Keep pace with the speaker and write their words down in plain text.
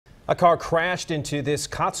A car crashed into this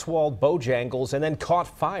Cotswold Bojangles and then caught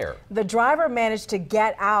fire. The driver managed to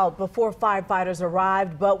get out before firefighters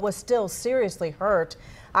arrived, but was still seriously hurt.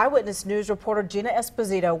 Eyewitness News reporter Gina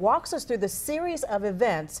Esposito walks us through the series of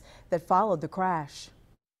events that followed the crash.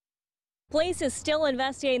 Police is still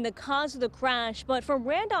investigating the cause of the crash, but from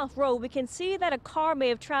Randolph Road, we can see that a car may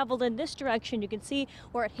have traveled in this direction. You can see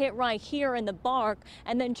where it hit right here in the bark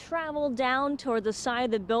and then traveled down toward the side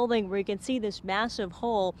of the building where you can see this massive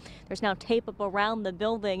hole. There's now tape up around the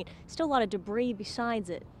building. Still a lot of debris besides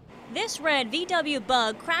it. This red VW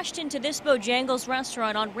Bug crashed into this Bojangles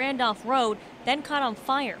restaurant on Randolph Road, then caught on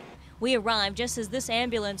fire. We arrived just as this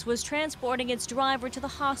ambulance was transporting its driver to the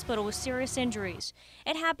hospital with serious injuries.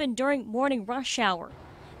 It happened during morning rush hour.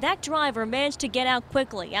 That driver managed to get out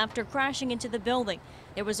quickly after crashing into the building.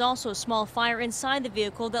 There was also a small fire inside the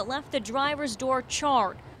vehicle that left the driver's door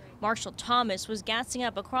charred. Marshall Thomas was gassing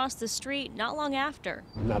up across the street not long after.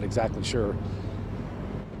 I'm not exactly sure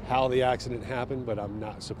how the accident happened, but I'm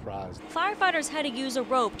not surprised. Firefighters had to use a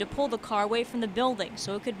rope to pull the car away from the building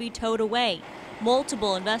so it could be towed away.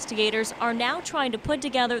 Multiple investigators are now trying to put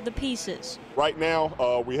together the pieces. Right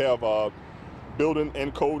now, we have building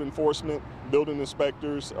and code enforcement, building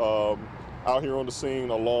inspectors out here on the scene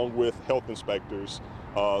along with health inspectors.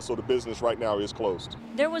 So the business right now is closed.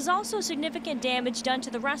 There was also significant damage done to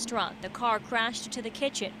the restaurant. The car crashed into the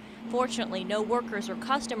kitchen. Fortunately, no workers or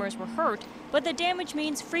customers were hurt, but the damage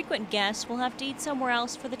means frequent guests will have to eat somewhere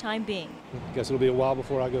else for the time being. Guess it'll be a while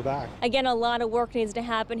before I go back. Again, a lot of work needs to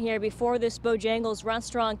happen here before this Bojangles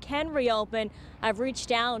restaurant can reopen. I've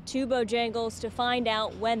reached out to Bojangles to find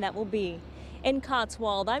out when that will be. In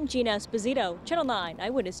Cotswold, I'm Gina Esposito, Channel 9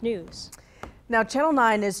 Eyewitness News. Now, Channel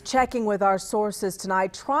 9 is checking with our sources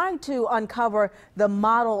tonight, trying to uncover the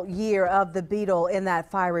model year of the Beetle in that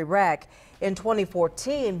fiery wreck. In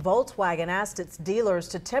 2014, Volkswagen asked its dealers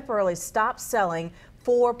to temporarily stop selling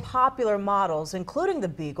 4 popular models, including the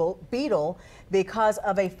Beetle, because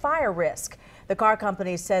of a fire risk. The car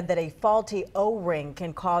company said that a faulty O-ring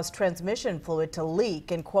can cause transmission fluid to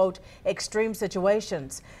leak in, quote, extreme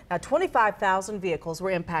situations. Now, 25,000 vehicles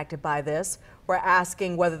were impacted by this. We're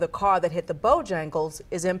asking whether the car that hit the Bojangles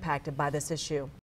is impacted by this issue.